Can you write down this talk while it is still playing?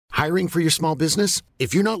Hiring for your small business?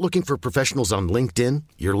 If you're not looking for professionals on LinkedIn,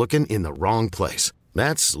 you're looking in the wrong place.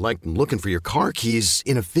 That's like looking for your car keys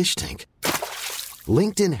in a fish tank.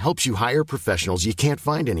 LinkedIn helps you hire professionals you can't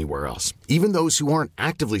find anywhere else, even those who aren't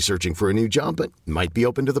actively searching for a new job but might be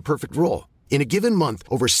open to the perfect role. In a given month,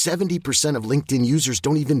 over 70% of LinkedIn users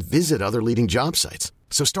don't even visit other leading job sites.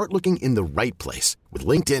 So start looking in the right place. With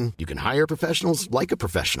LinkedIn, you can hire professionals like a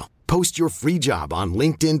professional. Post your free job on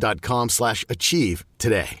linkedin.com/achieve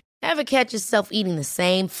today. Ever catch yourself eating the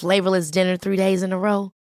same flavorless dinner 3 days in a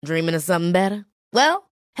row? Dreaming of something better?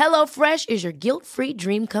 Well, HelloFresh is your guilt-free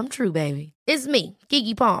dream come true, baby. It's me,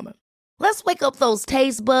 Keke Palmer. Let's wake up those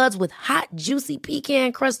taste buds with hot, juicy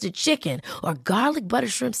pecan-crusted chicken or garlic butter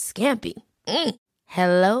shrimp scampi.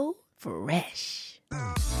 Hello Fresh.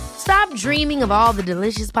 Stop dreaming of all the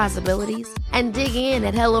delicious possibilities and dig in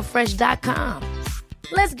at HelloFresh.com.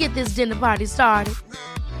 Let's get this dinner party started.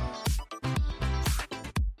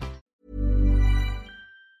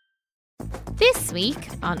 This week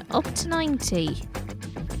on Up to 90,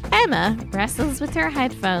 Emma wrestles with her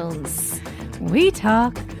headphones. We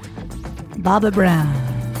talk Bobby Brown.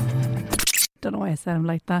 Don't know why I sound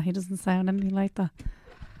like that. He doesn't sound anything like that.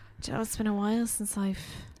 Joe, it's been a while since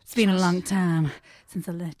It's been a long time since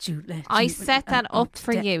I let you. I set that up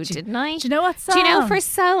for you, didn't I? Do you know what song? Do you know for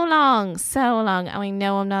so long, and I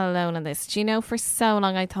know I'm not alone on this. Do you know for so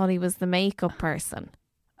long I thought he was the makeup person?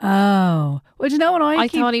 Oh. Well, do you know what I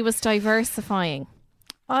thought he was diversifying.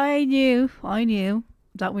 I knew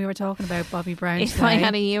that we were talking about Bobby Brown If today. I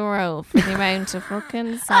had €1 for the amount of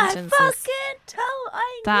fucking sentences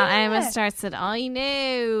that Emma starts at, I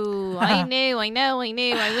knew, I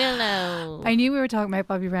will know. I knew we were talking about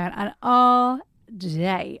Bobby Brown, and all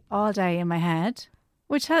day in my head,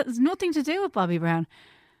 which has nothing to do with Bobby Brown,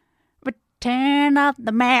 but turn up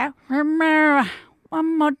the mirror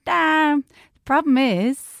one more time. The problem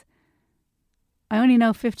is, I only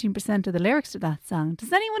know 15% of the lyrics to that song.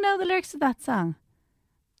 Does anyone know the lyrics to that song?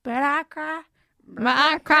 But I cry.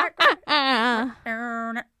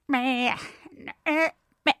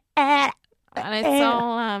 And it's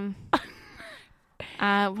all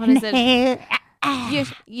what is it?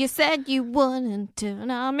 You said you wouldn't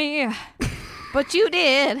turn on me, but you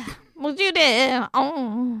did.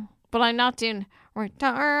 Oh, but I'm not doing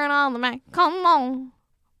return on the Mac. Come on,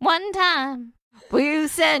 one time. Well, you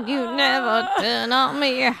said you'd never turn on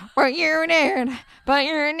me, but you did. But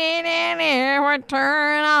you did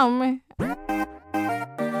return on me.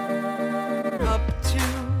 Up to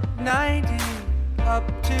 90, up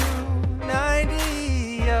to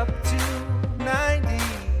 90, up to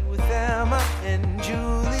 90 with Emma and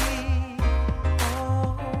Julie.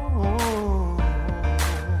 Oh,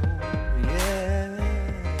 yeah.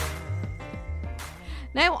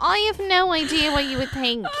 Now, I have no idea why you would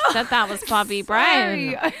think that was Bobby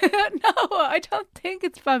Brown. Sorry. No, I don't think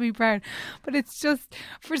it's Bobby Brown, but it's just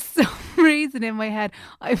for some reason in my head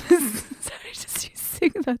I was sorry just you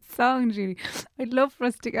singing that song, Julie. I'd love for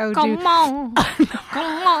us to go. Come on.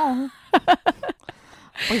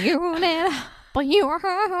 But you did. But you were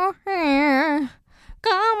here.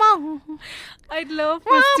 Come on. I'd love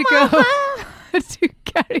for us to go to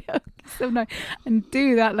karaoke sometime and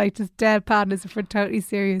do that like just deadpan as if we're totally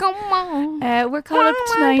serious. Come on. We're called Up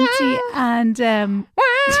to 90 and I've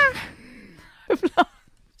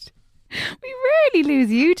lost. We rarely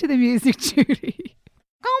lose you to the music, Julie.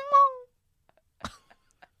 Come on.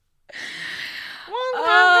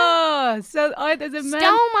 Oh, so there's a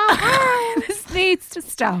man. This needs to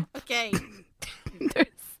stop. Okay. There's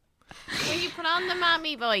When you put on the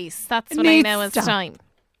mammy voice, that's when I know it's time.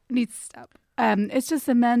 Needs to stop. It's just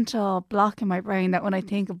a mental block in my brain that when I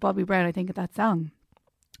think of Bobby Brown, I think of that song.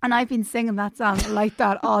 And I've been singing that song like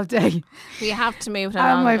that all day. We have to move it And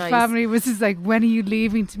along, my guys. family was just like, when are you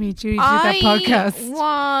leaving to meet Judy to do that podcast? I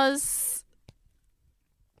was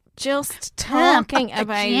just talking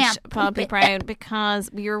about Bobby Brown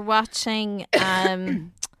because we were watching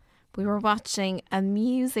a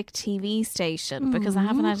music TV station because I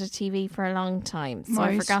haven't had a TV for a long time. So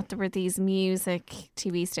I forgot there were these music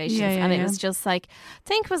TV stations and it was just like, I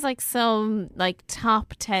think it was like some like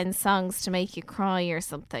top 10 songs to make you cry or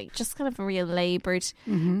something. Just kind of a real laboured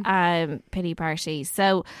pity party.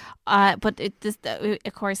 So, but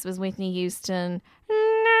of course it was Whitney Houston,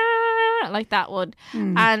 like that one.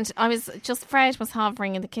 And I was just, Fred was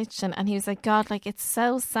hovering in the kitchen and he was like, God, like it's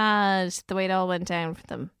so sad the way it all went down for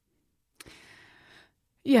them.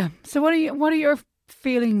 Yeah. So what are your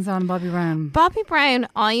feelings on Bobby Brown? Bobby Brown,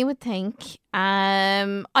 I would think.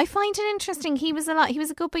 I find it interesting. He was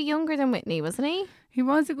a good bit younger than Whitney, wasn't he? He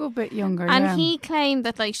was a good bit younger, and he claimed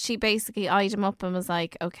that like she basically eyed him up and was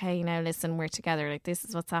like, "Okay, now listen, we're together. Like this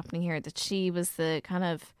is what's happening here." That she was the kind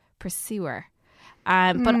of pursuer.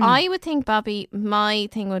 But I would think Bobby. My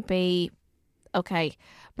thing would be, okay,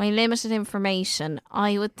 my limited information.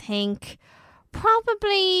 I would think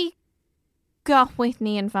probably got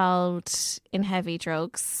Whitney involved in heavy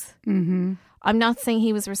drugs. Mm-hmm. I'm not saying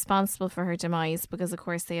he was responsible for her demise because, of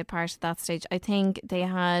course, they had part at that stage. I think they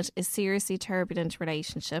had a seriously turbulent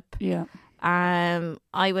relationship. Yeah. I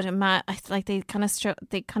would imagine, like they kind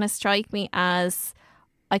of strike me as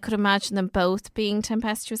I could imagine them both being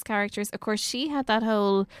tempestuous characters. Of course, she had that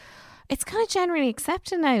whole. It's kind of generally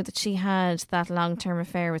accepted now that she had that long-term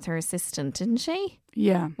affair with her assistant, didn't she?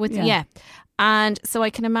 Yeah. Yeah. And so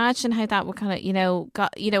I can imagine how that would kind of,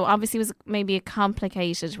 obviously it was maybe a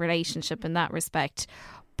complicated relationship in that respect.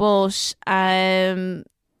 But, I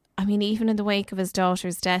mean, even in the wake of his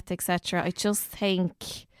daughter's death, etc., I just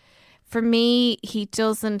think, for me, he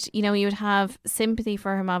doesn't, you would have sympathy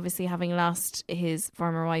for him, obviously, having lost his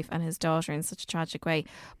former wife and his daughter in such a tragic way.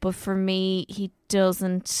 But for me, he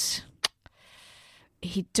doesn't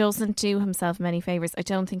do himself many favours. I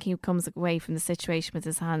don't think he comes away from the situation with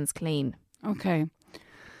his hands clean. Okay.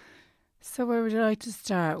 So where would you like to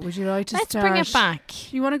start? Let's bring it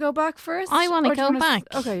back. You want to go back first? I want to go back.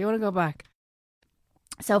 Okay, you want to go back.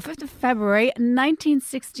 So 5th of February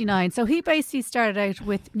 1969. So he basically started out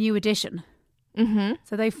with New Edition. Mm-hmm.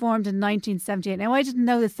 So they formed in 1978. Now I didn't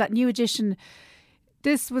know this, that New Edition,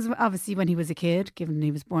 this was obviously when he was a kid, given he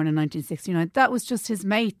was born in 1969. That was just his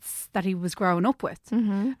mates that he was growing up with.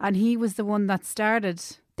 Mm-hmm. And he was the one that started.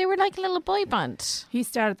 They were like a little boy band. He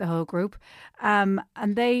started the whole group. And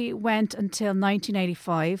they went until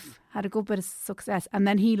 1985, had a good bit of success, and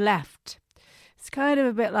then he left. It's kind of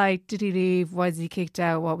a bit like, did he leave? Was he kicked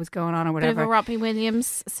out? What was going on or whatever? Bit of a Robbie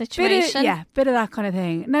Williams situation. Bit of that kind of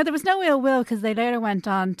thing. Now, there was no ill will because they later went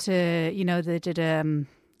on to, they did a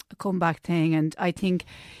comeback thing, and I think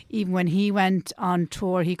even when he went on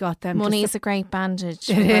tour, he got them. Money is a great bandage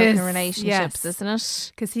for broken relationships, isn't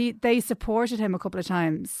it? Because they supported him a couple of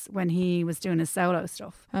times when he was doing his solo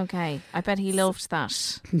stuff. Okay, I bet he loved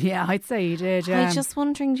that. Yeah, I'd say he did. Yeah. I'm just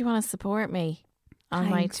wondering, do you want to support me on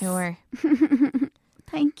my tour?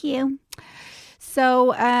 Thank you.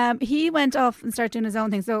 So he went off and started doing his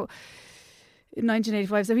own thing. So in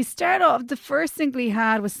 1985. So he started off, the first single he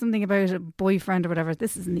had was something about a boyfriend or whatever.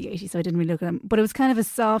 This is in the 80s, so I didn't really look at him. But it was kind of a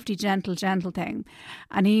softy, gentle thing.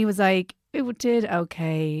 And he was like, it did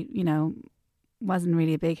okay, wasn't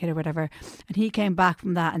really a big hit or whatever. And he came back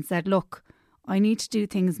from that and said, look, I need to do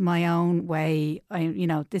things my own way.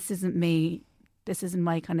 This isn't me. This isn't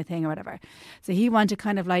my kind of thing or whatever. So he wanted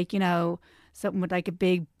kind of like, something with like a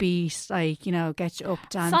big beat, like, get you up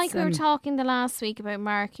dancing. It's like we were talking the last week about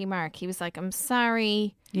Marky Mark. He was like, I'm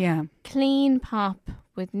sorry. Yeah. Clean pop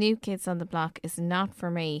with New Kids on the Block is not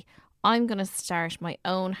for me. I'm going to start my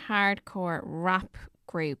own hardcore rap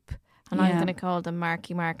group and I'm going to call them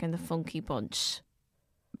Marky Mark and the Funky Bunch.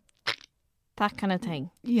 That kind of thing.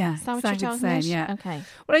 Yeah. Is that what you're talking about? Yeah. Okay.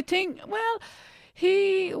 Well, I think,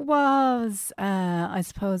 he was, I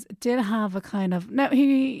suppose, did have a kind of... No,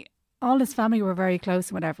 all his family were very close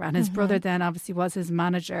and whatever. And his brother then obviously was his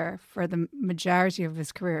manager for the majority of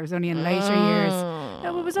his career. It was only in later years.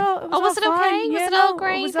 No, it was all was it okay? Yeah, was it all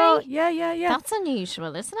gravy? It was all, yeah. That's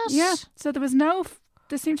unusual, isn't it? Yeah. So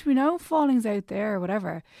there seemed to be no fallings out there or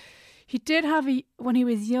whatever. He did have when he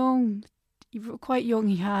was young, quite young,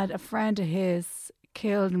 he had a friend of his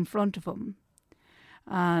killed in front of him.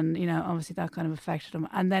 And, obviously that kind of affected him.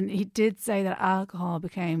 And then he did say that alcohol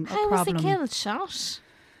became a problem. How was he killed? Shot?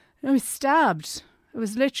 No, he was stabbed. It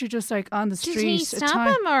was literally just like on the street. Did he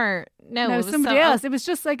stab him or no? No, it was somebody else. It was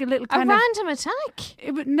just like a little kind of random attack.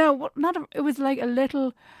 It was like a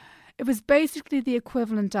little. It was basically the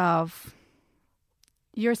equivalent of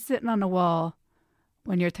you're sitting on a wall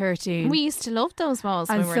when you're 13. We used to love those walls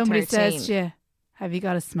when we were 13. And somebody says to you, "Have you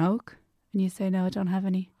got a smoke?" And you say, "No, I don't have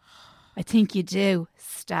any." I think you do.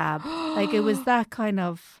 Stab. Like it was that kind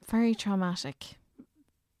of very traumatic.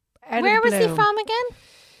 Where was he from again?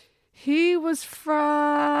 He was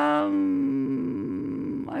from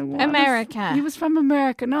America. He was from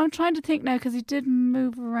America. No, I'm trying to think now because he did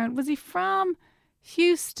move around. Was he from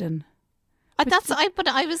Houston? But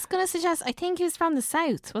I was going to suggest, I think he was from the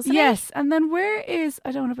South, wasn't he? Yes. And then I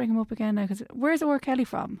don't want to bring him up again now because where's R. Kelly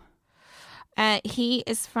from? He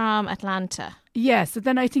is from Atlanta. Yeah, so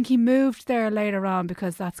then I think he moved there later on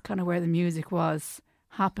because that's kind of where the music was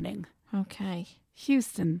happening. Okay.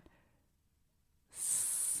 Houston.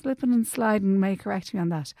 slipping and sliding may correct me on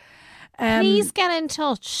that. Please get in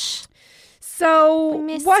touch. So,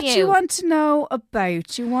 what do you you want to know about?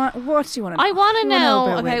 What do you want to know? I want to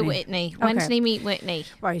know about Whitney. When did he meet Whitney?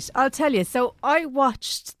 Right, I'll tell you. So, I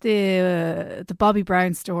watched the Bobby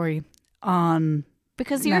Brown story on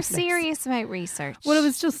because you're Netflix. serious about research. Well, it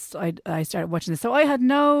was just I started watching this, so I had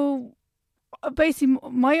no. Basically,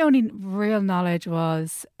 my only real knowledge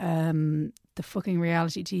was the fucking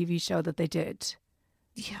reality TV show that they did.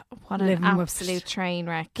 Yeah, what an absolute train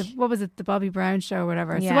wreck. What was it? The Bobby Brown show or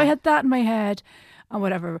whatever. Yeah. So I had that in my head and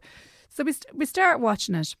whatever. So we start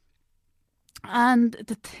watching it. And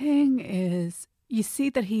the thing is, you see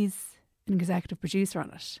that he's an executive producer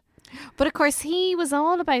on it. But of course, he was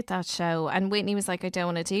all about that show, and Whitney was like, I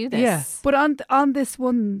don't want to do this. Yeah, but on this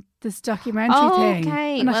documentary thing.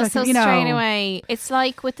 Okay, well, so straight away, it's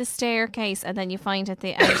like with the staircase, and then you find at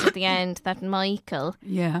the end that Michael,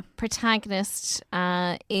 protagonist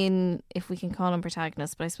in, if we can call him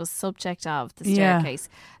protagonist, but I suppose subject of the staircase,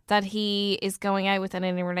 that he is going out with and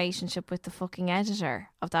in a relationship with the fucking editor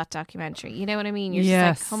of that documentary. You know what I mean? You're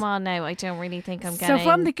just like, come on now, I don't really think I'm getting... So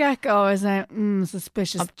from the get-go, I was like,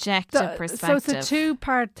 suspicious. Objective perspective. So it's a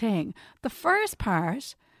 2-part thing. The first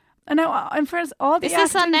part... And now, in fairness, all the acting...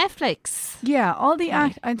 Is this on Netflix? Yeah, all the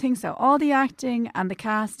I think so. All the acting and the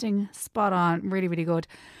casting, spot on, really, really good.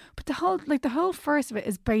 But the whole first of it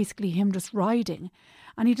is basically him just riding,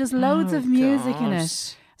 and he does loads of music in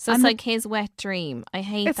it. So it's like his wet dream. I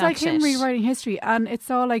hate that. It's like him rewriting history, and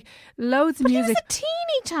it's all like loads of music. But he was a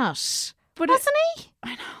teeny tot, wasn't he?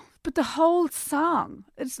 I know. But the whole song,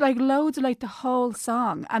 it's like loads of like the whole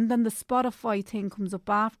song, and then the Spotify thing comes up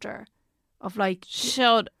after. Of like,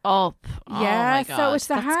 shut up! Yeah, oh my God. So it's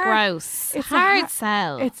gross. It's hard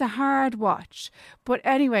sell. It's a hard watch, but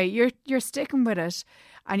anyway, you're sticking with it,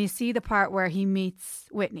 and you see the part where he meets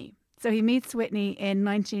Whitney. So he meets Whitney in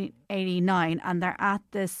 1989, and they're at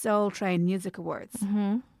the Soul Train Music Awards.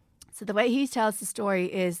 Mm-hmm. So the way he tells the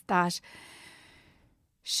story is that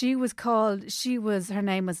her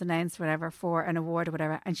name was announced, whatever, for an award or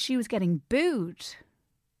whatever, and she was getting booed.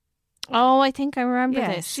 Oh, I think I remember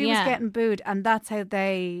this. She was getting booed, and that's how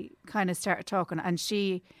they kind of started talking, and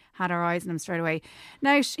she had her eyes on him straight away.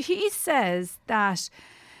 Now, he says that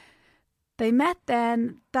they met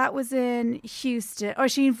then, that was in Houston, or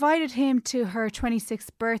she invited him to her 26th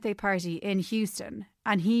birthday party in Houston,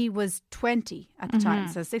 and he was 20 at the time,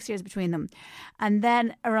 so 6 years between them. And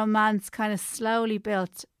then a romance kind of slowly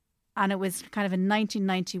built, and it was kind of in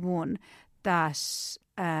 1991 that...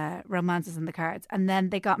 romances in the cards, and then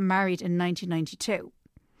they got married in 1992.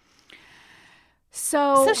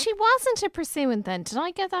 So she wasn't a pursuant then. Did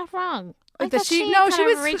I get that wrong? I thought she was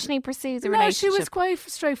originally pursued the relationship. No, she was quite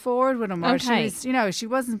straightforward with him. Okay. She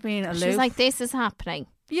wasn't being aloof. She was like, this is happening.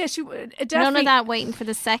 Yeah, she definitely. None of that waiting for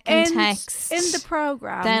the second text. In the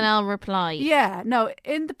programme. Then I'll reply. Yeah, no,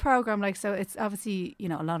 in the programme, like, so it's obviously,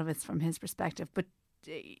 a lot of it's from his perspective, but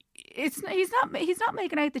he's not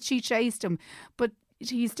making out that she chased him, but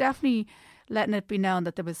he's definitely letting it be known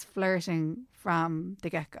that there was flirting from the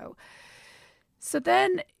get-go. So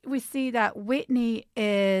then we see that Whitney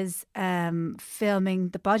is filming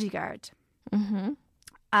The Bodyguard. Mm-hmm.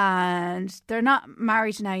 And they're not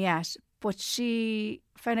married now yet, but she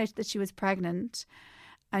found out that she was pregnant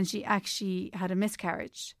and she actually had a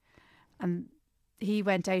miscarriage. And he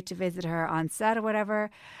went out to visit her on set or whatever.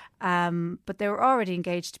 But they were already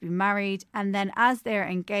engaged to be married. And then as they're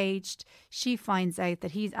engaged, she finds out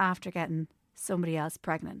that he's after getting somebody else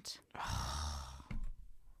pregnant.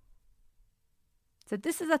 So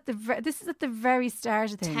this is at the very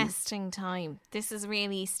start of things. Testing time. This is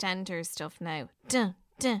really EastEnders stuff now.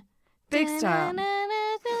 Big style.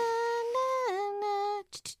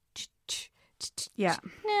 Yeah.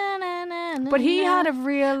 But he had a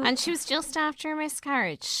real... And she was just after a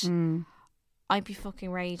miscarriage. I'd be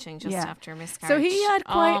fucking raging just after a miscarriage. So he had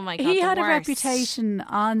a worst. reputation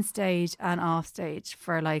on stage and off stage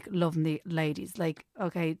for like loving the ladies. Like,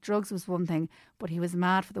 okay, drugs was one thing, but he was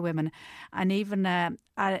mad for the women, and even he had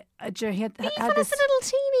as a little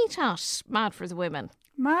teeny tot, mad for the women.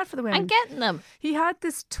 Mad for the women. And getting them. He had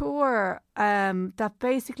this tour that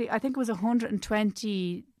basically, I think it was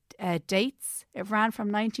 120 dates. It ran from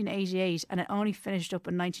 1988 and it only finished up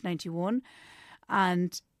in 1991.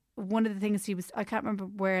 And one of the things I can't remember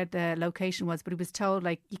where the location was, but he was told,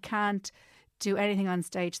 like, you can't do anything on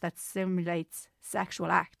stage that simulates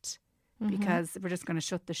sexual act because we're just going to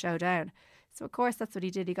shut the show down. So, of course, that's what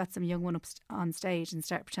he did. He got some young one up on stage and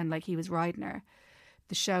started pretending like he was riding her.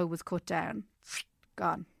 The show was cut down.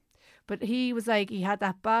 Gone. But he was like, he had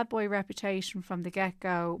that bad boy reputation from the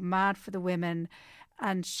get-go, mad for the women.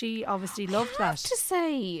 and she obviously loved I have that. to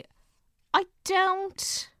say, I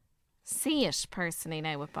don't see it personally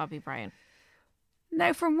now with Bobby Brown.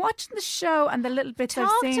 Now, from watching the show and the little bits I've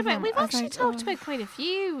seen, We've I was actually like, talked oh. about quite a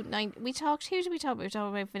few. Who did we talk about? We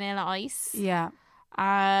talked about Vanilla Ice. Yeah,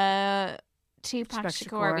 Tupac Tupac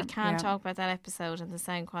Shakur. We Shakur, can't yeah. talk about that episode and the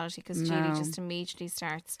sound quality because No. Julie just immediately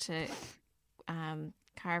starts to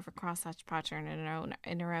carve a crosshatch pattern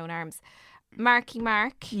in her own arms. Marky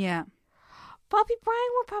Mark. yeah. Bobby Brown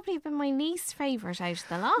would probably have been my least favourite out of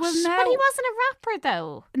the lot. Well, but now- he wasn't a rapper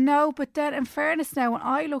though. No, but then in fairness now, when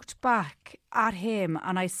I looked back at him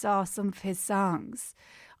and I saw some of his songs,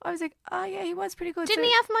 I was like, oh yeah, he was pretty good. Didn't So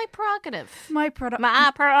he have My Prerogative? my product?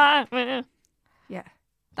 My Prerogative. Yeah.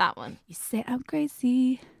 That one. You say I'm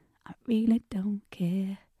crazy, I really don't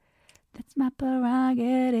care. That's my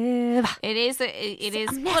prerogative. It is. It is.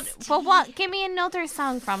 But what? Give me another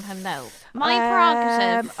song from him though. My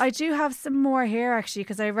Prerogative. I do have some more here actually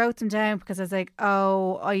because I wrote them down because I was like,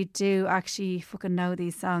 oh, I do actually fucking know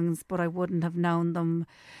these songs, but I wouldn't have known them.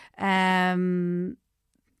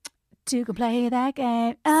 To go play that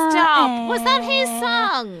game. Stop. Was that his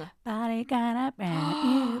song? Body gonna bring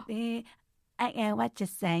you be. I get what you're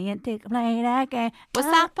saying. To go play that game. Was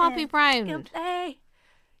that Bobby Go Brown? play.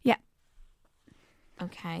 Yeah.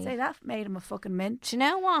 Okay. Say that made him a fucking mint. Do you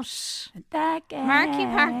know what? That game. Marky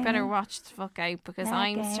Mark better watch the fuck out because That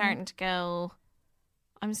I'm game. starting to go.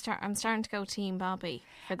 I'm starting to go Team Bobby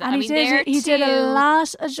for that. And I he mean, did a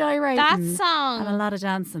lot of gyrating. That and a song lot of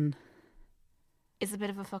dancing. is a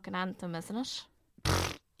bit of a fucking anthem, isn't it?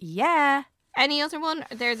 Yeah. Any other one?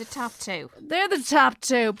 They're the top two. They're the top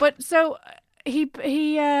two. But so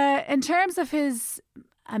he in terms of his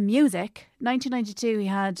music, 1992 he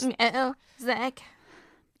had Zach.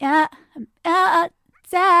 Yeah,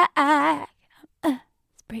 Zach. It's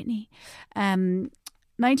Britney.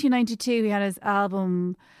 1992 he had his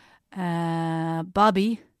album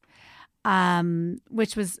Bobby,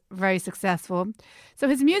 which was very successful. So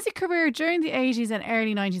his music career during the 80s and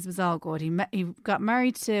early 90s was all good. He got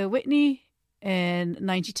married to Whitney in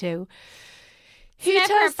 92. He Never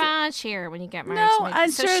tells- a bad cheer when you get married. No, to me.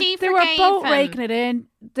 and so sure, she they were forgave both him. raking it in.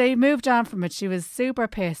 They moved on from it. She was super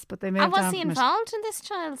pissed, but they moved And on was from he it. involved in this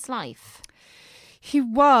child's life? He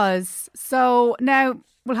was. So now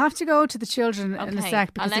we'll have to go to the children in a Okay,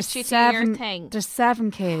 sec because I'll let there's you do your seven. thing. There's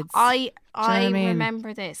 7 kids. I Do you know what I mean?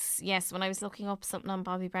 remember this. Yes, when I was looking up something on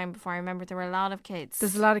Bobby Brown before, I remember there were a lot of kids.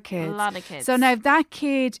 There's a lot of kids. A lot of kids. So now that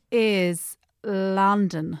kid is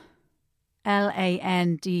Landon,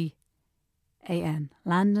 Landan.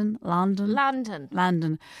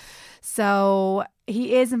 Landon. So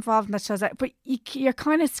he is involved in that show, but you're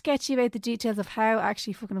kind of sketchy about the details of how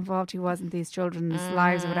actually fucking involved he was in these children's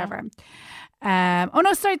lives or whatever. Oh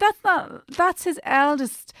no, sorry, that's his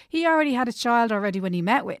eldest. He already had a child already when he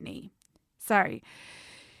met Whitney. Sorry.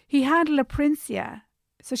 He had La Princia.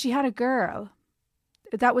 So she had a girl.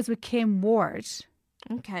 That was with Kim Ward,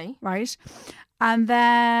 Okay. right? And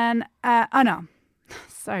then, oh no.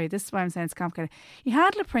 Sorry, this is why I'm saying it's complicated. He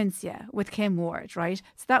had La Princia with Kim Ward, right?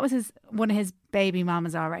 So that was one of his baby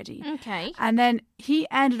mamas already. Okay. And then he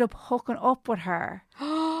ended up hooking up with her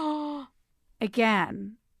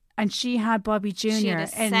again. And she had Bobby Jr. She had a in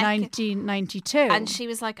second- 1992. And she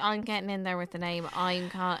was like, I'm getting in there with the name.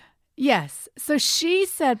 Yes. So she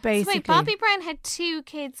said So basically... wait, Bobby Brown had 2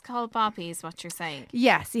 kids called Bobby, is what you're saying?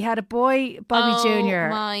 Yes, he had a boy, Bobby Jr. Oh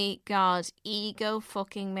my God. Ego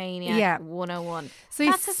fucking maniac Yeah. 101. So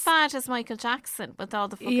That's he's- as bad as Michael Jackson with all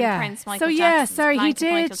the fucking Yeah. Prince Michael So, yeah, Jacksons sorry, he blanket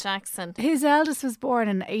did. Michael Jackson. His eldest was born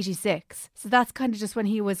in 86. So that's kind of just when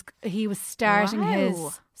he was starting Wow.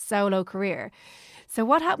 his solo career. So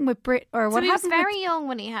what happened with Brit or So what he was happened with- very young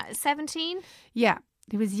when he had 17? Yeah,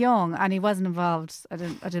 he was young and he wasn't involved. I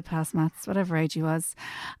did pass maths, whatever age he was.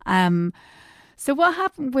 So what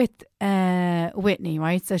happened with Whitney,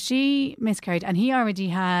 right? So she miscarried and he already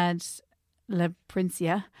had La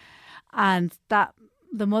Princia, and that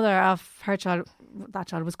the mother of her child, that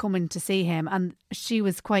child was coming to see him, and she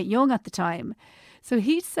was quite young at the time. So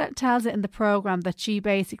he tells it in the program that she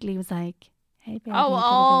basically was like, "Hey, baby," Oh,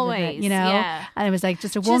 always, you know, yeah. and it was like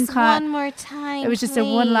just a Just one more time. it was just a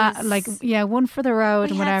one please. one for the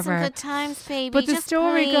road We and had whatever. some good times, baby. But the just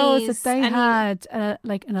story goes that please. they And he- had an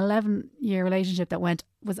 11-year relationship that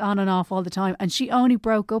was on and off all the time, and she only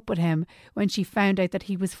broke up with him when she found out that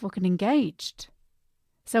he was fucking engaged.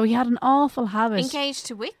 So he had an awful habit. engaged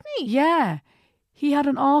to Whitney. Yeah, he had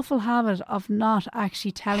an awful habit of not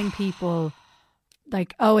actually telling people,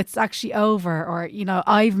 like, oh, it's actually over, or, you know,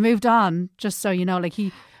 I've moved on, just so you know. Like,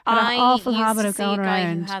 he had an awful habit of going I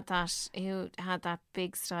around. used to see a guy who had that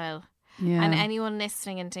big style. Yeah. And anyone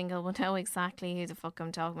listening in Dingle will know exactly who the fuck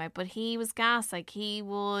I'm talking about. But he was gas. Like, he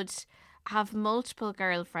would have multiple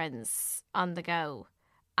girlfriends on the go.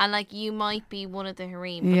 And, like, you might be one of the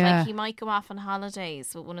harem. But, like, he might go off on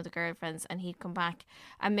holidays with one of the girlfriends and he'd come back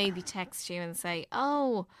and maybe text you and say,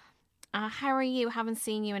 oh, how are you? Haven't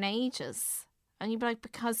seen you in ages. And you'd be like,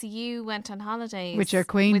 because you went on holidays with your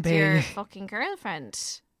queen with bee. your fucking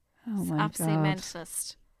girlfriend. Oh my Absolute God.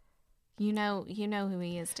 mentalist. You know who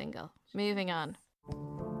he is, Dingle. Moving on.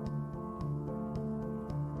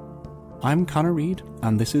 I'm Connor Reid,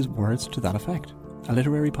 and this is Words to That Effect, a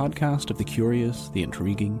literary podcast of the curious, the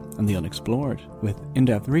intriguing, and the unexplored. With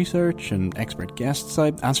in-depth research and expert guests, I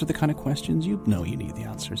answer the kind of questions you know you need the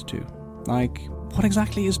answers to. Like, what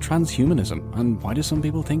exactly is transhumanism, and why do some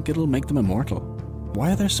people think it'll make them immortal?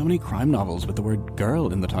 Why are there so many crime novels with the word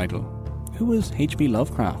girl in the title? Who was H.P.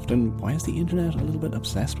 Lovecraft, and why is the internet a little bit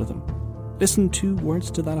obsessed with him? Listen to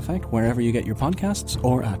Words to That Effect wherever you get your podcasts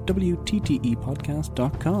or at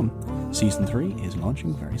wttepodcast.com. Season 3 is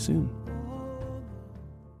launching very soon.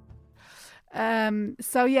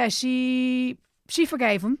 So yeah, she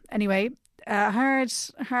forgave him anyway. Hard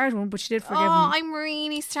one, but she did forgive him. I'm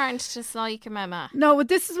really starting to dislike him, Emma. No, but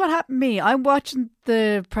this is what happened to me. I'm watching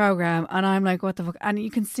the program and I'm like, what the fuck? And you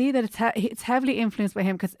can see that it's heavily influenced by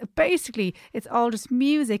him because basically it's all just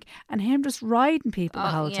music and him just riding people the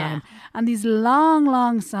whole time. And these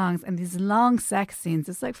long songs and these long sex scenes.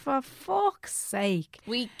 It's like, for fuck's sake.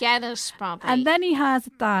 We get it, Bobby. And then he has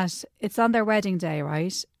that, it's on their wedding day,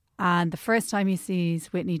 right? And the first time he sees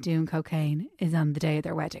Whitney doing cocaine is on the day of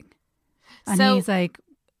their wedding. And he's like,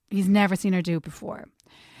 he's never seen her do it before.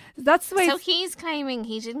 That's the way. So he's claiming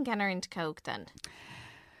he didn't get her into coke then.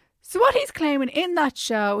 So what he's claiming in that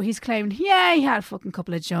show, he's claiming, yeah, he had a fucking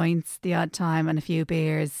couple of joints the odd time and a few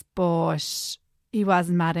beers, but he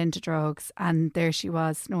wasn't mad into drugs. And there she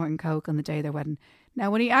was snorting coke on the day of their wedding.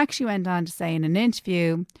 Now, when he actually went on to say in an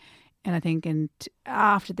interview, and I think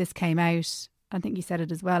after this came out, I think he said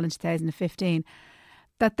it as well in 2015,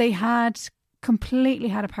 that they had completely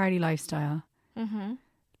had a party lifestyle. Mm-hmm.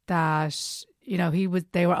 That, you know,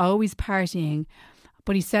 they were always partying,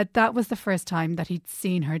 but he said that was the first time that he'd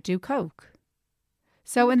seen her do coke.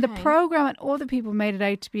 So in the program, and other people made it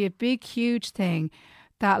out to be a big, huge thing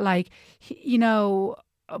that, like, you know,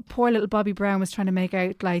 poor little Bobby Brown was trying to make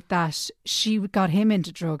out like that she got him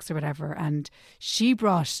into drugs or whatever, and she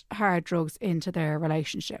brought hard drugs into their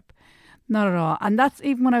relationship. Not at all. And that's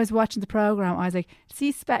even when I was watching the programme, I was like, does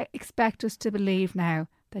he expect us to believe now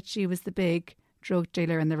that she was the big drug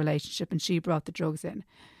dealer in the relationship and she brought the drugs in?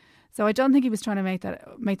 So I don't think he was trying to make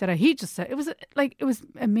that out. He just said, it was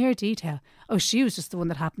a mere detail. Oh, she was just the one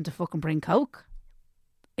that happened to fucking bring coke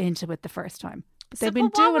into it the first time. But they've been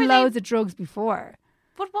doing loads of drugs before.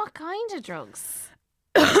 But what kind of drugs?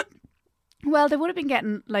 Well, they would have been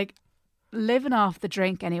getting, like, living off the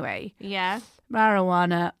drink anyway. Yeah.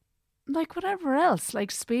 Marijuana, like whatever else, like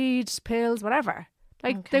speed, pills, whatever.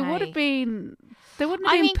 Like they wouldn't have been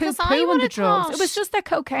poo-pooing the drugs. It was just that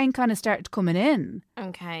cocaine kind of started coming in.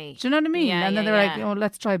 Okay. Do you know what I mean? And then they were like, oh,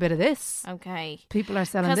 let's try a bit of this. Okay. People are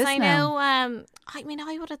selling this now. Because I know,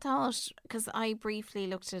 I would have thought, because I briefly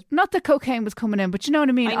looked at... Not that cocaine was coming in, but you know what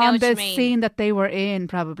I mean? On the scene that they were in,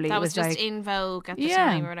 probably. That it was just like, in vogue at the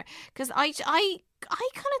time or whatever. Because I kind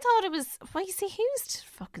of thought it was, well, you see, who's to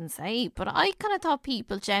fucking say? But I kind of thought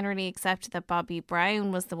people generally accepted that Bobby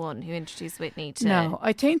Brown was the one who introduced Whitney to No,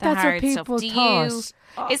 I think that's what people thought.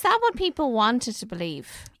 Is that what people wanted to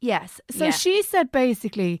believe? Yes. So she said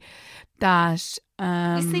basically that...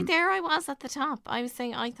 you see, there I was at the top. I was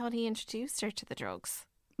saying I thought he introduced her to the drugs.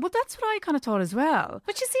 Well, that's what I kind of thought as well.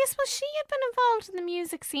 But you see, I suppose she had been involved in the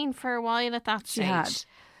music scene for a while at that stage. She had.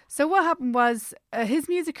 So what happened was his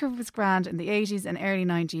music career was grand in the 80s and early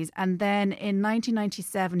 90s. And then in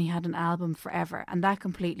 1997, he had an album, Forever. And that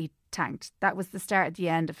completely tanked. That was the start of the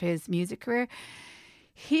end of his music career.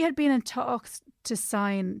 He had been in talks to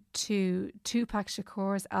sign to Tupac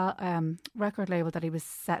Shakur's record label that he was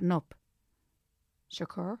setting up.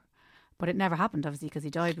 Shakur. But it never happened, obviously, because he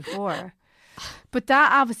died before. But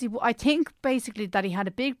that obviously, I think basically that he had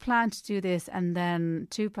a big plan to do this, and then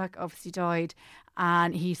Tupac obviously died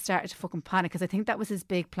and he started to fucking panic, because I think that was his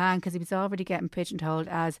big plan, because he was already getting pigeonholed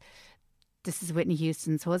as this is Whitney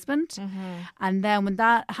Houston's husband. Mm-hmm. And then when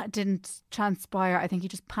that didn't transpire, I think he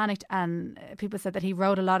just panicked, and people said that he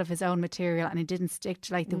wrote a lot of his own material and he didn't stick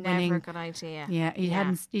to like the winning. Never a good idea. Yeah,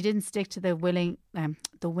 he didn't stick to the winning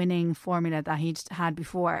formula that he'd had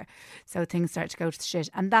before. So things started to go to shit,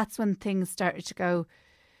 and that's when things started to go.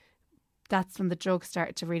 That's when the drugs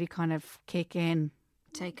started to really kind of kick in,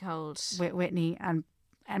 take hold with Whitney and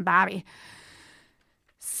Bobby.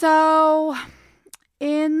 So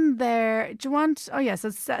in there, do you want? Oh yeah,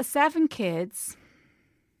 so 7 kids.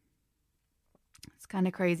 It's kind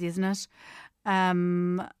of crazy, isn't it?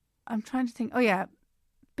 I'm trying to think. Oh yeah,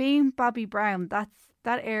 Being Bobby Brown. That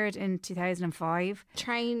aired in 2005.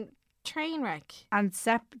 Train wreck. And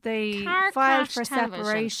they Car filed crash for television.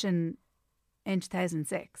 separation in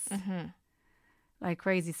 2006. Like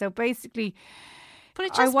crazy. So basically, But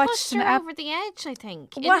it I just watched pushed an her ep- over the edge, I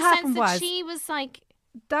think. In What the happened sense that was- she was like,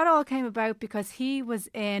 that all came about because he was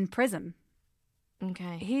in prison.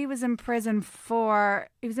 okay. He was in prison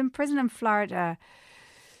in Florida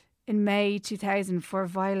in May 2000 for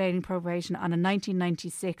violating probation on a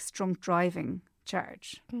 1996 drunk driving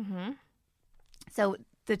charge. So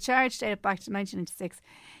the charge dated back to 1996.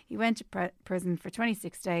 He went to prison for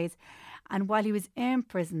 26 days, and while he was in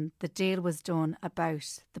prison, the deal was done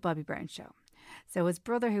about the Bobby Brown show. So his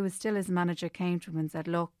brother, who was still his manager, came to him and said,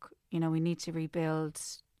 look, you know, we need to rebuild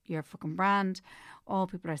your fucking brand. All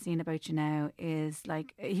people are seeing about you now is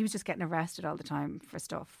like, he was just getting arrested all the time for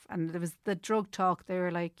stuff. And there was the drug talk. They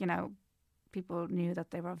were like, you know, people knew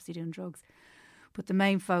that they were obviously doing drugs. But the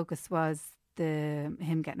main focus was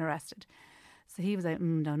him getting arrested. So he was like,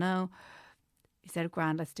 don't know. He said,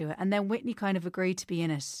 grand, let's do it. And then Whitney kind of agreed to be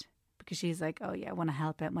in it because she's like, oh yeah, I want to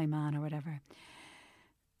help out my man or whatever.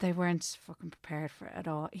 They weren't fucking prepared for it at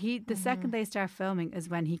all. The second they start filming is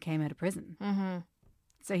when he came out of prison.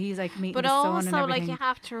 So he's like meeting But his son and also, everything. like, you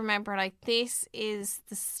have to remember, like, this is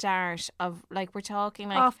the start of, like, we're talking,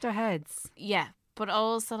 like, off their heads. yeah, but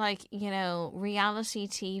also, like, you know, reality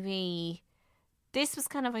TV. This was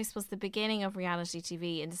kind of, I suppose, the beginning of reality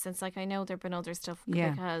TV in the sense, like, I know there've been other stuff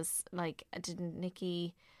because, like, didn't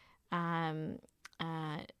Nikki,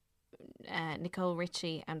 Nicole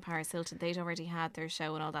Richie and Paris Hilton, they'd already had their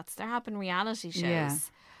show and all that. So there have been reality shows. Yeah.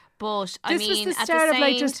 But I This mean, was the at start the of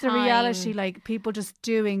like same just time, the reality, like people just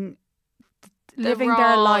living the their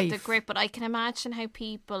raw, life. the grip. But I can imagine how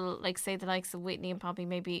people, like, say the likes of Whitney and Poppy,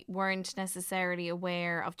 maybe weren't necessarily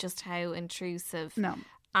aware of just how intrusive No,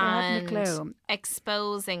 they hadn't and a clue.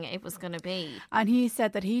 exposing it was going to be. And he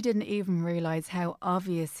said that he didn't even realise how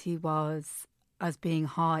obvious he was as being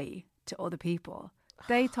high to other people.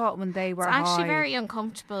 They thought when they were It's actually high, very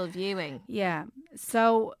uncomfortable viewing. yeah.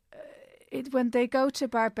 So when they go to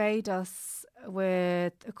Barbados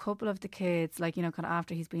with a couple of the kids, like, you know, kind of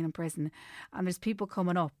after he's been in prison, and there's people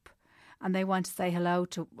coming up and they want to say hello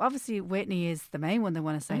to, obviously Whitney is the main one they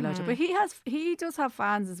want to say hello to, but he does have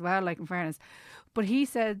fans as well, like, in fairness. But he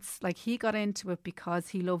says, like, he got into it because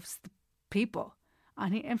he loves the people.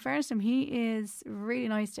 And in fairness to him, he is really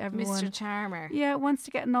nice to everyone. Mr. Charmer. Yeah, wants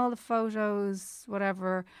to get in all the photos,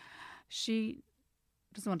 whatever. She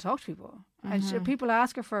doesn't want to talk to people. And people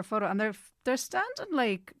ask her for a photo and they're standing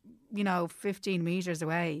like, you know, 15 metres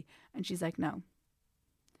away. And she's like, no.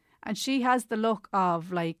 And she has the look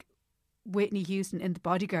of like Whitney Houston in The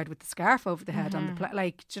Bodyguard with the scarf over the head on the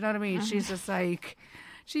like, do you know what I mean? She's just like,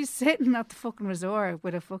 she's sitting at the fucking resort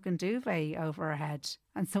with a fucking duvet over her head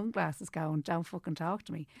and sunglasses going, don't fucking talk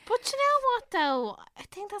to me. But you know what, though? I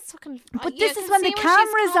think that's fucking... But you this can is when see the where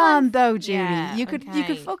she's camera's gone. on, though, Julie. Yeah, you could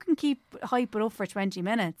okay. fucking keep hype it up for 20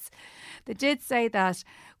 minutes. They did say that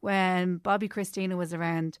when Bobby Christina was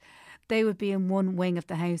around, they would be in one wing of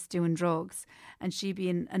the house doing drugs, and she'd be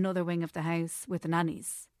in another wing of the house with the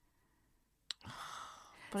nannies.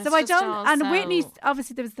 But So it's I just don't. And also- Whitney,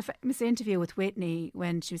 obviously, there was the famous interview with Whitney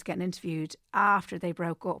when she was getting interviewed after they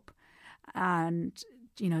broke up, and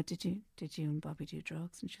you know, did you and Bobby do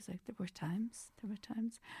drugs? And she was like, there were times,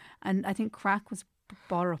 and I think crack was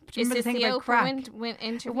brought up. Do you Is remember this the the thing about Oprah crack?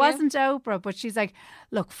 interview? It wasn't Oprah, but she's like,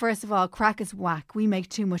 look, first of all, crack is whack. We make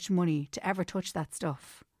too much money to ever touch that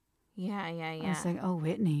stuff. Yeah. I was like, oh,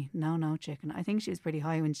 Whitney, no, chicken. I think she was pretty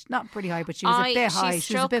high when not pretty high, but she was a bit high.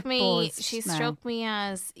 She was a bit buzzed. She now. struck me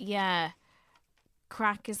as,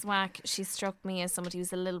 crack is whack. She struck me as somebody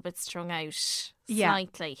who's a little bit strung out, Yeah.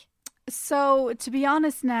 slightly. So, to be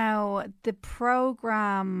honest now, the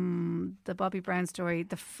programme, the Bobby Brown story,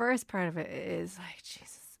 the first part of it is like,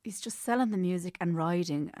 Jesus, he's just selling the music and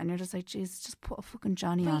riding. And you're just like, Jesus, just put a fucking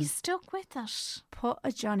Johnny But on. he stuck with it. Put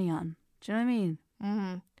a Johnny on. Do you know what I mean?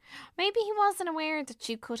 Mm-hmm. Maybe he wasn't aware that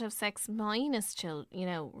you could have sex minus children, you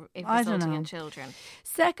know, if I don't resulting know. in children.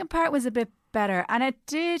 Second part was a bit better. And it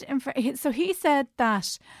did. So he said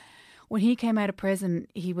that when he came out of prison,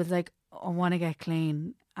 he was like, I want to get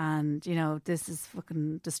clean. And, you know, this is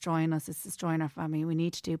fucking destroying us. It's destroying our family. We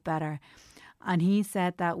need to do better. And he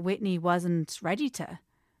said that Whitney wasn't ready to.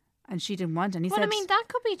 And she didn't want it. And he Well, said, I mean, that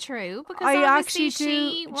could be true because I obviously actually do.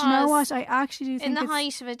 she Do was you know what? I actually do think in the it's,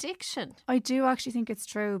 height of addiction. I do actually think it's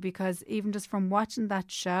true because even just from watching that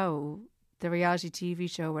show, the reality TV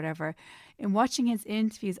show or whatever. In watching his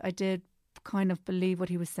interviews, I did kind of believe what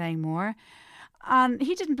he was saying more. And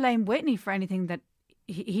he didn't blame Whitney for anything that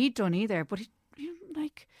he'd done either. But he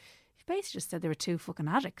basically just said they were two fucking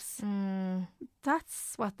addicts.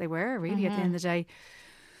 That's what they were, really, at the end of the day.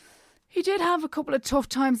 He did have a couple of tough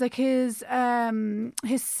times, like his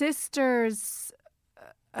sister's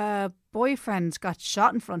boyfriend got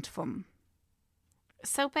shot in front of him.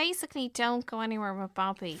 So basically, don't go anywhere with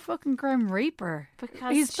Bobby. Fucking Grim Reaper.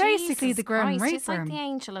 Because he's basically the Grim Reaper. He's like the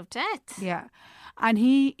angel of death. Yeah. And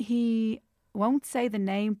he won't say the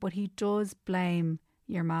name, but he does blame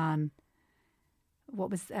your man. What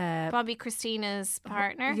was... Bobby Christina's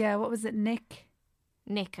partner? Yeah, what was it? Nick,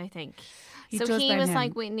 I think. He was him.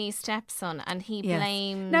 Like Whitney's stepson, and he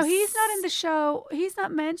blames... No, he's not in the show. He's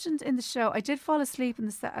not mentioned in the show. I did fall asleep in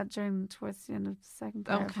the towards the end of the second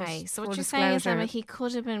part. Okay, so what you're saying is, Emma, he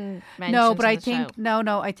could have been mentioned. No, but in I the think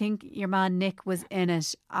show. I think your man Nick was in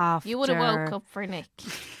it after. You would have woke up for Nick.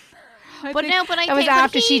 I But think I it was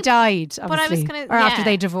after she died, obviously. But I was gonna, or after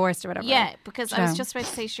they divorced or whatever. Yeah, because I was just about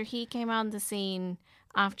to say, sure, he came on the scene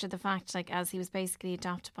after the fact, like as he was basically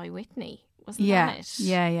adopted by Whitney. Wasn't that it?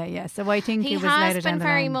 Yeah. So I think he was has later been down the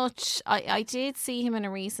very line. much. I did see him in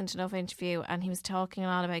a recent enough interview, and he was talking a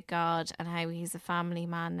lot about God and how he's a family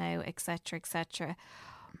man now, etc., etc.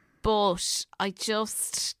 But I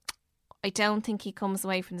don't think he comes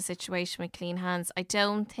away from the situation with clean hands. I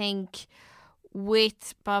don't think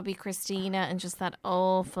with Bobby Christina and just that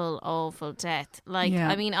awful, awful death. Like,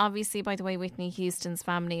 I mean, obviously, by the way, Whitney Houston's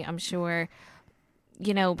family, I'm sure,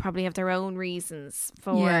 you know, probably have their own reasons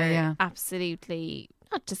for absolutely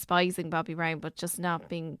not despising Bobby Brown, but just not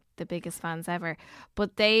being the biggest fans ever.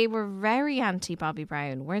 But they were very anti Bobby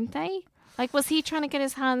Brown, weren't they? Like, was he trying to get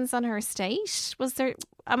his hands on her estate? Was there?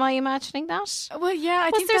 Am I imagining that? Well, yeah.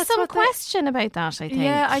 Was there some question about that? I think.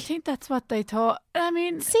 Yeah, I think that's what they thought. I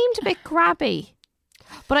mean, it seemed a bit grabby.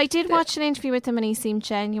 But I did watch an interview with him, and he seemed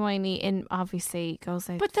genuinely obviously goes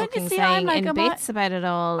out but then fucking you see, saying like, in bits about it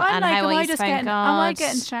all and like, how he's found God. Am I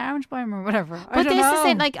getting charmed by him or whatever? But this is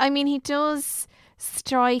it. Like, I mean, he does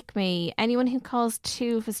strike me. Anyone who calls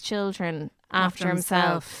two of his children after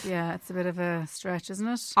himself. Yeah, it's a bit of a stretch, isn't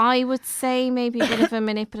it? I would say maybe a bit of a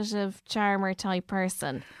manipulative charmer type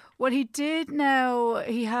person. Well, he did now.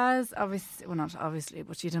 He has obviously, well, not obviously,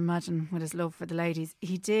 but you'd imagine with his love for the ladies,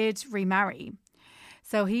 he did remarry.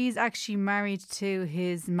 So he's actually married to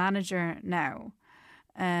his manager now.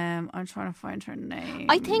 I'm trying to find her name.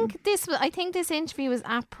 I think this interview was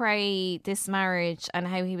après this marriage and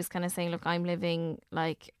how he was kind of saying, look, I'm living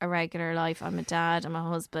like a regular life. I'm a dad, I'm a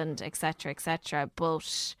husband, etc., etc.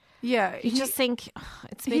 But yeah, you just think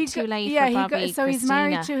it's a bit too late for Bobby. So he's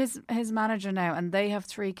married to his manager now, and they have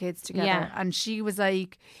 3 kids together. Yeah. And she was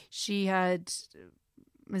like, she had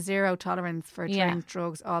zero tolerance for drink,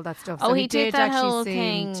 drugs, all that stuff. So he did that actually whole seem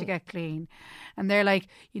thing to get clean. And they're like,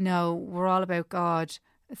 you know, we're all about God.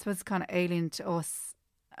 I suppose it's kind of alien to us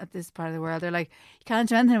at this part of the world. They're like, you can't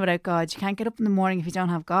do anything without God. You can't get up in the morning if you don't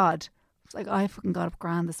have God. It's like, I fucking got up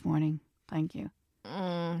grand this morning. Thank you.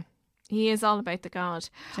 He is all about the God.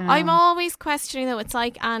 Do you know? I'm always questioning, though. It's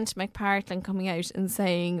like Ant McPartlin coming out and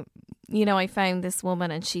saying, you know, I found this woman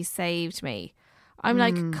and she saved me. I'm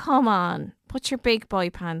like, come on, put your big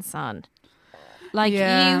boy pants on. Like,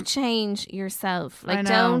 you change yourself. Like,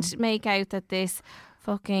 don't make out that this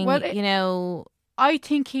fucking, you know... I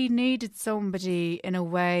think he needed somebody in a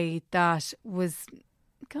way that was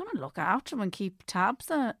going to look after him and keep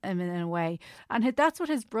tabs on him in a way. And that's what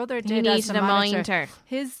his brother did. He needed as the a manager.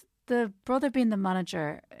 minder. The brother being the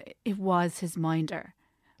manager, it was his minder.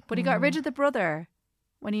 But he got rid of the brother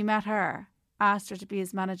when he met her, asked her to be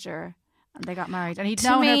his manager, and they got married. And he'd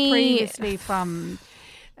known her previously from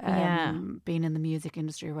being in the music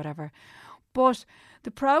industry or whatever. But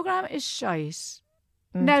the programme is shite.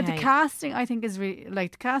 Okay. Now, the casting, I think, is really,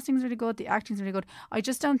 like, the casting's really good, the acting's really good. I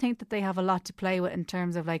just don't think that they have a lot to play with in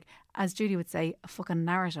terms of, like, as Judy would say, a fucking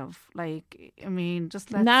narrative. Like, I mean,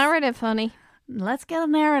 just narrative, honey. Let's get a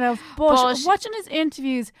narrative. But watching his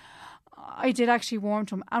interviews, I did actually warm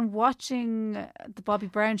to him. And watching the Bobby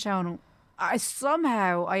Brown show, I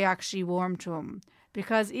actually warmed to him.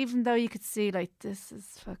 Because even though you could see, like, this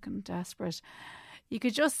is fucking desperate, you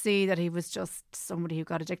could just see that he was just somebody who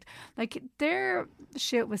got addicted. Like, their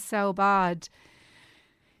shit was so bad.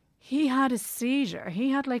 He had a seizure.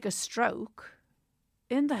 He had, like, a stroke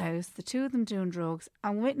in the house, the two of them doing drugs,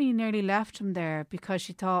 and Whitney nearly left him there because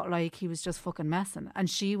she thought, like, he was just fucking messing, and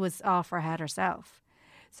she was off her head herself.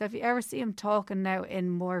 So if you ever see him talking now in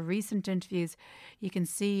more recent interviews, you can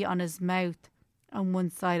see on his mouth on one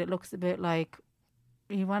side it looks a bit like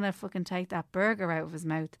you want to fucking take that burger out of his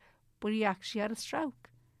mouth. but he actually had a stroke.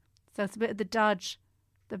 So it's a bit of the dodge.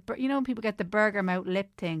 When people get the burger mouth lip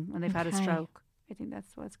thing when they've had a stroke. I think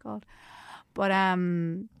that's what it's called. But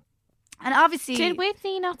and obviously, did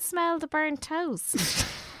Whitney not smell the burnt toast?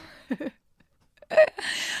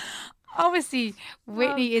 Obviously,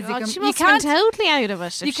 Whitney is she must have been totally out of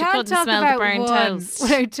it if she couldn't smell the burnt toast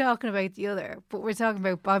without talking about the other. But we're talking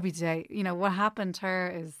about Bobby today. What happened to her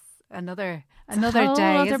is another day,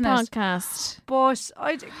 other isn't podcast. It? But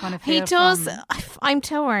I kind of feel he does. I'm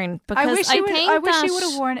torn because I wish he would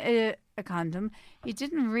have worn a condom. He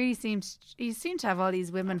didn't really he seemed to have all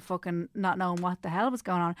these women fucking not knowing what the hell was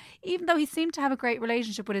going on, even though he seemed to have a great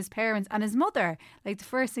relationship with his parents and his mother. Like, the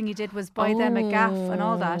first thing he did was buy them a gaff and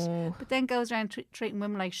all that, but then goes around treating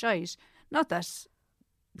women like shite. Not that,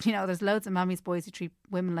 there's loads of mammy's boys who treat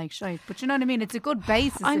women like shite, but you know what I mean? It's a good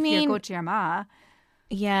basis if you're good to your ma.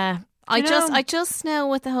 Yeah. I just know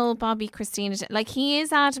with the whole Bobby Christina, like, he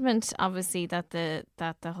is adamant, obviously, that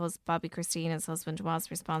Bobby Christina's husband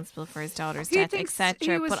was responsible for his daughter's death,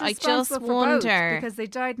 etc. But I just wonder, because they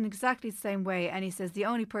died in exactly the same way, and he says the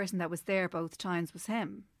only person that was there both times was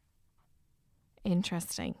him.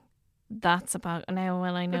 Interesting. That's about now.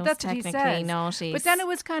 Well, I know it's technically naughty, but then it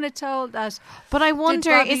was kind of told that. But I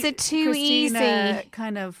wonder, is it too Christina easy?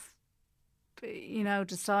 Kind of.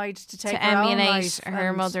 Decide to take to her emulate own life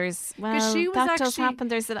her mother's. Well, she was that does happen.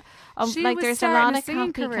 There's a lot of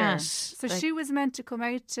copycat. So she was meant to come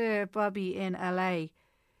out to Bobby in LA.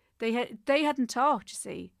 They hadn't talked. You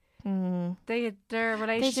see, they had their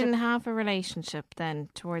relationship. They didn't have a relationship then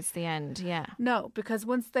towards the end. Yeah, no, because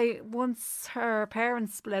once her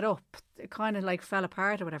parents split up, it kind of like fell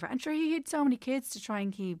apart or whatever. And sure, he had so many kids to try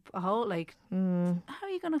and keep a whole like. How are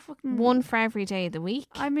you gonna fucking one for every day of the week?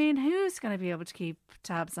 I mean, who's gonna be able to keep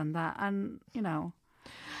tabs on that? And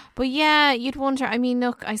But yeah, you'd wonder. I mean,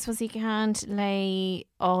 look, I suppose you can't lay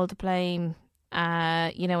all the blame,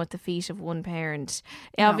 at the feet of one parent.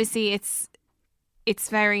 No. Obviously, it's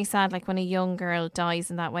very sad, like when a young girl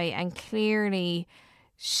dies in that way, and clearly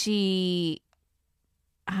she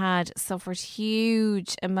had suffered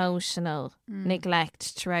huge emotional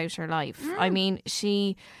neglect throughout her life. I mean,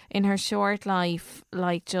 she, in her short life,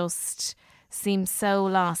 like, just seemed so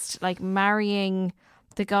lost, like marrying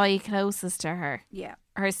the guy closest to her. Yeah.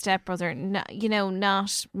 Her stepbrother,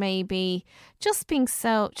 not maybe just being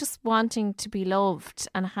just wanting to be loved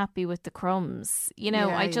and happy with the crumbs.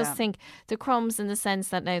 I just think the crumbs, in the sense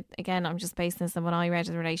that, now, again, I'm just basing this on what I read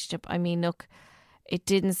of the relationship. I mean, look, it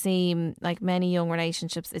didn't seem like many young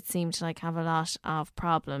relationships, it seemed to like have a lot of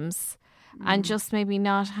problems, and just maybe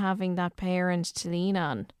not having that parent to lean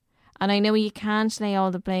on. And I know you can't lay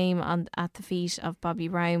all the blame at the feet of Bobby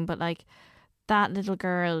Brown, but like, that little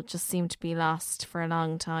girl just seemed to be lost for a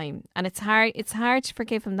long time, and it's hard to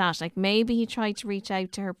forgive him that. Like, maybe he tried to reach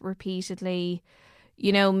out to her repeatedly,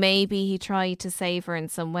 maybe he tried to save her in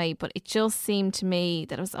some way, but it just seemed to me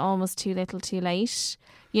that it was almost too little too late.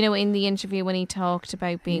 In the interview when he talked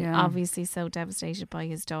about being obviously so devastated by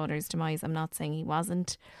his daughter's demise, I'm not saying he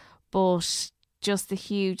wasn't, but just the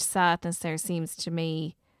huge sadness there seems to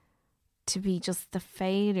me to be just the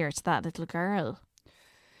failure to that little girl.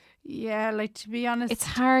 Yeah, like, to be honest, it's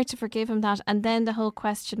hard to forgive him that. And then the whole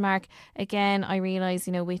question mark again. I realise,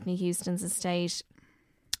 Whitney Houston's estate,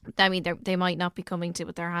 I mean, they might not be coming to it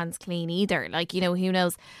with their hands clean either. Like, who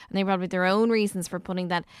knows? And they probably have their own reasons for putting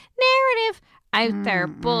that narrative out there.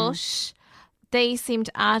 But they seemed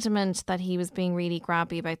adamant that he was being really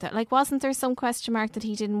grabby about that. Like, wasn't there some question mark that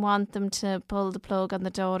he didn't want them to pull the plug on the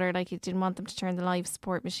daughter? Like, he didn't want them to turn the life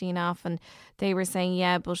support machine off, and they were saying,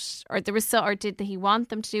 yeah, but, or did he want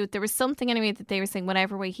them to do it? There was something anyway that they were saying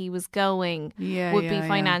whatever way he was going would be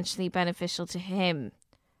financially beneficial to him.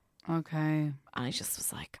 Okay. And I just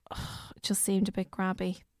was like, it just seemed a bit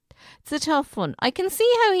grabby. It's a tough one. I can see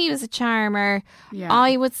how he was a charmer. Yeah.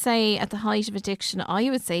 I would say at the height of addiction,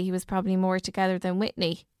 I would say he was probably more together than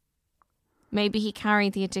Whitney. Maybe he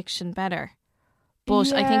carried the addiction better.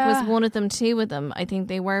 But I think it was one of them, two of them. I think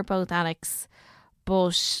they were both addicts.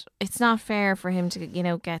 But it's not fair for him to,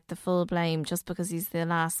 get the full blame just because he's the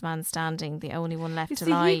last man standing, the only one left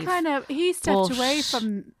alive. He stepped away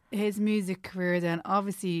from his music career then,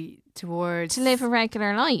 obviously, to live a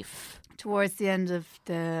regular life. Towards the end of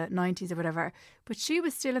the 90s or whatever. But she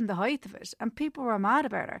was still in the height of it, and people were mad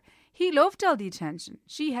about her. He loved all the attention.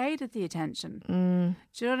 She hated the attention. Do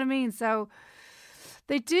you know what I mean? So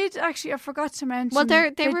they did actually, I forgot to mention, well,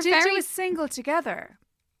 they did very do a single together.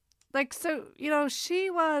 Like, so,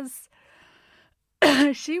 she was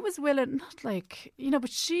willing, not like,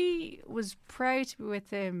 but she was proud to be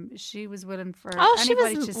with him. She was willing for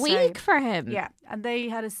anybody to say. She was weak for him. Yeah, and they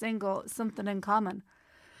had a single, Something in Common.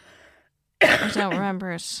 I don't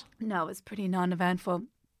remember it. No, it's pretty non-eventful.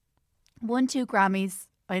 Won 2 Grammys.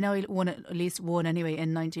 I know he won at least one anyway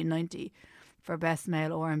in 1990 for Best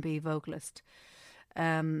Male R&B Vocalist.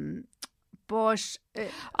 But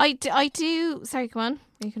I do. Sorry, go on.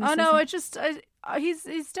 He's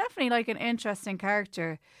definitely like an interesting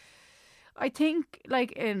character. I think,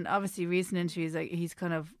 like, in obviously recent interviews, like, he's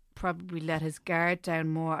kind of probably let his guard down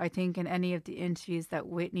more. I think in any of the interviews that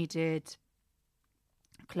Whitney did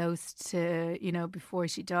close to, before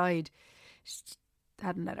she died, she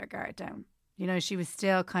hadn't let her guard down. She was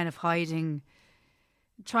still kind of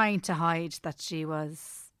trying to hide that she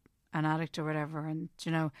was an addict or whatever. And,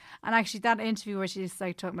 and actually that interview where she's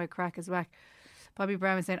like talking about crack is whack, Bobby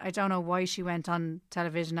Brown was saying, I don't know why she went on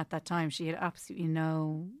television at that time. She had absolutely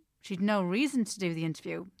she'd no reason to do the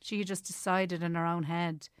interview. She had just decided in her own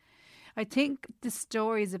head. I think the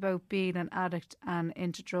stories about being an addict and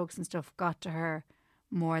into drugs and stuff got to her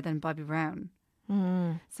more than Bobby Brown.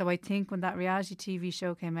 So I think when that reality TV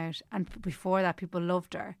show came out, and before that, people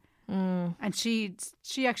loved her. And she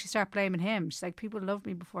actually started blaming him. She's like, people loved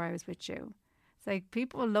me before I was with you. It's like,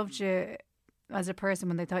 people loved you as a person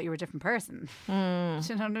when they thought you were a different person. Do you know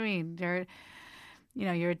what I mean? People.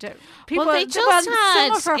 Well, they just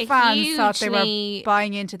some of her had fans thought they were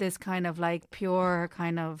buying into this kind of like pure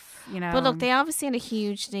kind of, But look, they obviously had a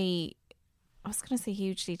hugely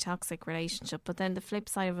toxic relationship. But then the flip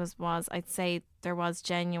side of it was, I'd say there was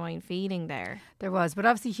genuine feeling there. There was, but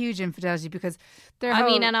obviously huge infidelity because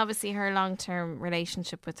and obviously her long-term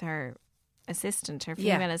relationship with her assistant, her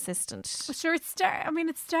female assistant. Well, sure, it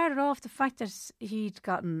started off the fact that he'd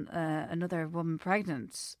gotten another woman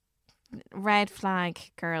pregnant. Red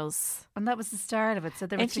flag, girls. And that was the start of it. So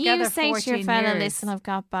they were if together you say 14 to your fella, years. listen, I've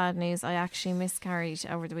got bad news, I actually miscarried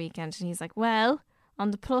over the weekend, and he's like, well,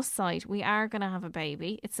 on the plus side, we are going to have a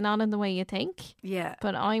baby. It's not in the way you think. Yeah.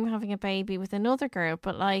 But I'm having a baby with another girl.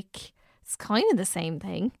 But like, it's kind of the same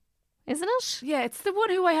thing, isn't it? Yeah, it's the one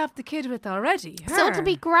who I have the kid with already. Her. So it'll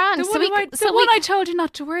be grand. The one I told you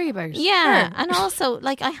not to worry about. Yeah, her. and also,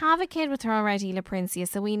 like, I have a kid with her already, La Princia,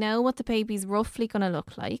 so we know what the baby's roughly going to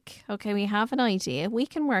look like. Okay, we have an idea. We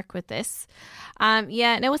can work with this.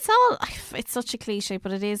 It's such a cliche,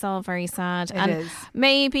 but it is all very sad. It is.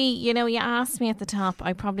 Maybe, you asked me at the top,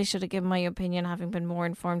 I probably should have given my opinion, having been more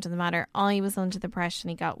informed in the matter. I was under the impression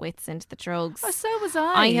he got wits into the drugs. Oh, so was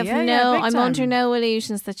I. I'm under no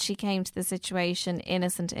illusions that she came to the situation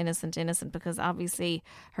innocent, because obviously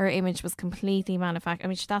her image was completely manufactured. I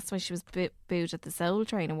mean, that's why she was booed at the Soul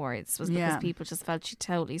Train Awards, was because people just felt she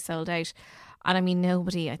totally sold out. And I mean,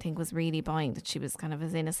 nobody, I think, was really buying that she was kind of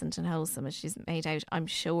as innocent and wholesome as she's made out, I'm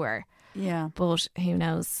sure. Yeah. But who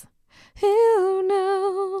knows? Who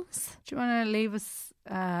knows? Do you want to leave us,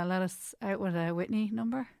 let us out with a Whitney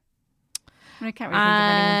number? I can't really think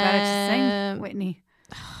of anyone better to sing Whitney.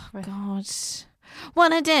 Oh, God.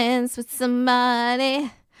 Wanna dance with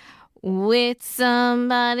somebody who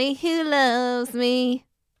loves me.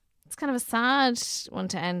 It's kind of a sad one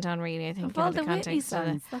to end on, really, I think, of all in the the context Whitney of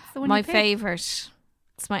songs, that's the one my you picked. favourite.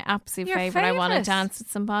 It's my absolute Your favourite. I want to favourite? dance with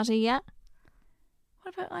somebody, yeah.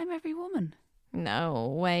 What about I'm Every Woman? No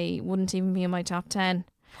way. Wouldn't even be in my top 10.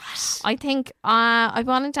 What? I think I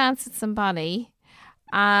want to dance with somebody.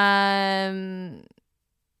 Whatever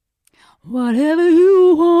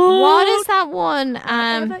you want. What is that one?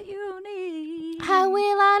 Whatever you need. How will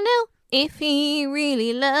I know if he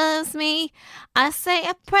really loves me? I say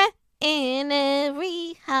a prayer in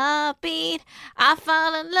every heartbeat. I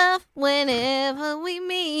fall in love whenever we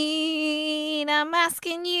meet. I'm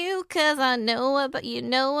asking you because I know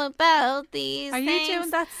about these Are things. you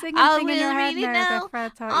doing that singing I thing in your will head really now that know.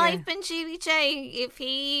 Fred taught you? I've been Julie J. If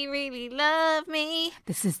he really loved me,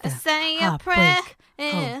 This is I the say a prayer.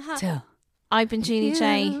 Hotel. I've been Julie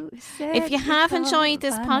J. If you have enjoyed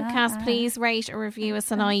this Savannah. podcast, please rate or review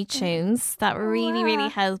us on iTunes. That really, really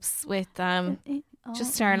helps with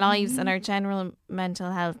just our lives and our general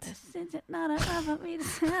mental health.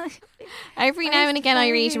 Every now and again I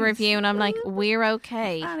read a review and I'm like, we're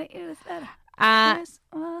okay. Emma,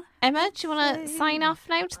 do you want to sign off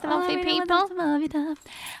now to the lovely people?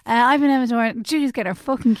 I've been Emma Dorn. Julie's got her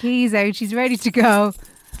fucking keys out. She's ready to go.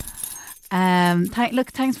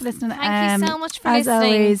 Thanks for listening. Thank you so much for as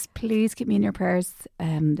listening. As always, please keep me in your prayers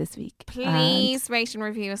this week. Please rate and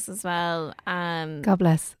review us as well. God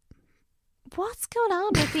bless. What's going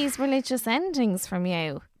on with these religious endings from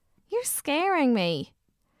you? You're scaring me.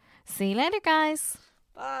 See you later, guys.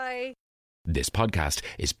 Bye. This podcast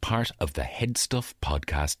is part of the Head Stuff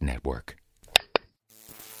Podcast Network.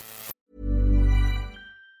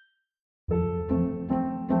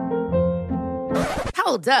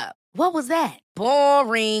 Hold up. What was that?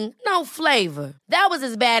 Boring. No flavor. That was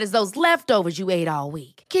as bad as those leftovers you ate all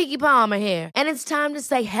week. Keke Palmer here, and it's time to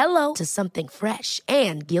say hello to something fresh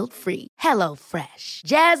and guilt-free. Hello Fresh.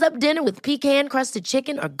 Jazz up dinner with pecan-crusted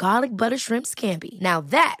chicken or garlic butter shrimp scampi. Now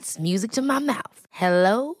that's music to my mouth.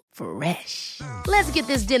 Hello Fresh. Let's get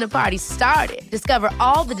this dinner party started. Discover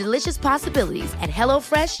all the delicious possibilities at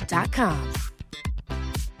hellofresh.com.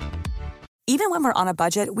 Even when we're on a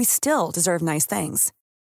budget, we still deserve nice things.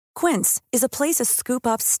 Quince is a place to scoop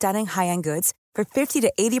up stunning high-end goods for 50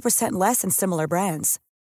 to 80% less than similar brands.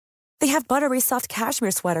 They have buttery soft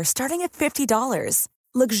cashmere sweaters starting at $50,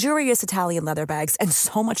 luxurious Italian leather bags, and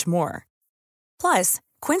so much more. Plus,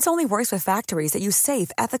 Quince only works with factories that use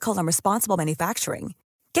safe, ethical, and responsible manufacturing.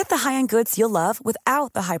 Get the high-end goods you'll love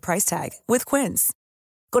without the high price tag with Quince.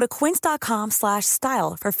 Go to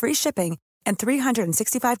quince.com/style for free shipping and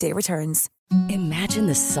 365-day returns. Imagine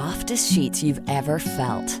the softest sheets you've ever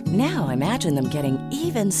felt. Now imagine them getting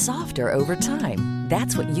even softer over time.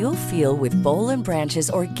 That's what you'll feel with Boll & Branch's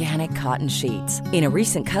organic cotton sheets. In a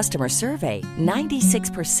recent customer survey,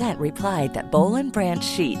 96% replied that Boll & Branch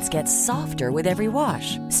sheets get softer with every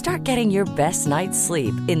wash. Start getting your best night's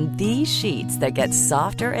sleep in these sheets that get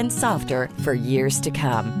softer and softer for years to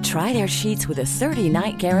come. Try their sheets with a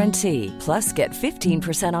 30-night guarantee. Plus, get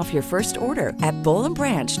 15% off your first order at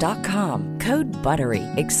bollandbranch.com. Code BUTTERY.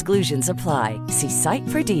 Exclusions apply. See site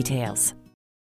for details.